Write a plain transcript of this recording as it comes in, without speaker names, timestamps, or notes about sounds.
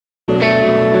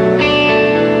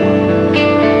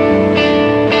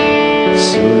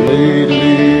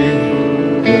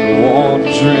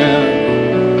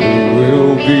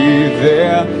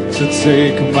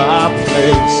take my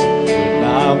place when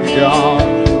I'm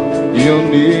gone. You'll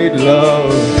need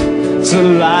love to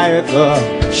light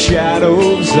the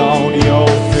shadows on your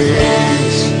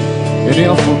face. And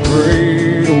if we're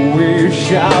great, we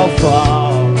shall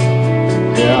fall,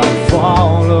 and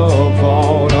fall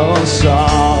upon us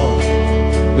all.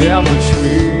 And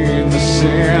between the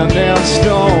sand and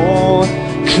stone,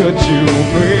 could you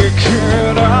make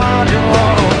it on your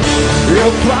own?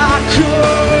 If I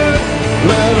could,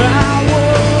 then I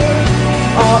would.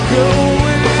 I'll go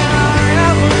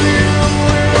wherever you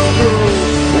will go.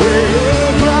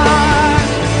 If I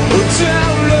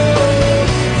tell love,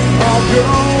 I'll go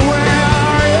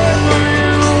wherever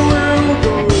you will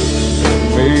go.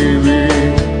 Maybe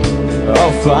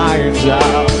I'll find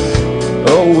out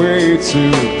a way to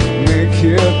make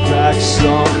it back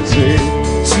someday,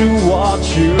 to watch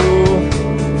you,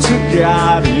 to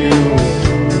guide you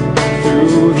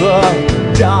through the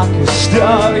darkest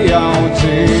of your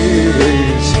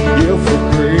days. If we're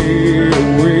great,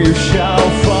 we shall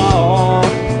fall,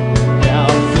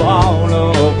 and fall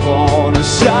upon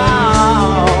us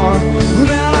all.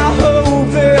 Then I hope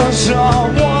there's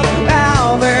someone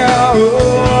out there who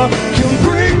can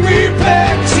bring me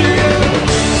back to you.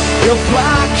 If I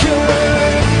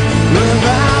could, then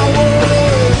I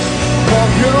would.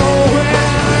 I'll go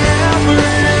wherever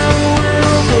you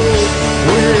will go.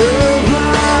 If I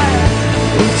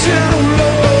tell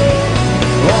love,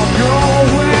 I'll go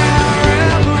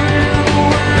wherever you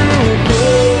will go.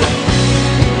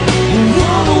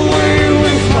 Run away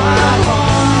with my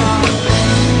heart,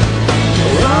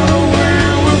 run away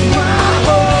with my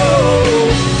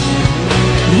hope,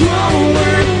 run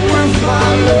away with my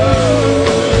love.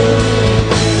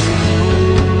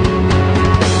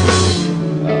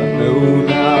 I know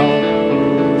now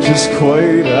just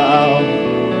quite how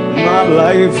my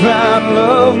life and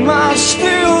love might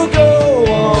still go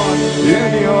on.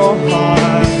 In your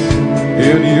heart,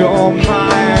 in your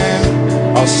mind,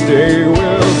 I'll stay with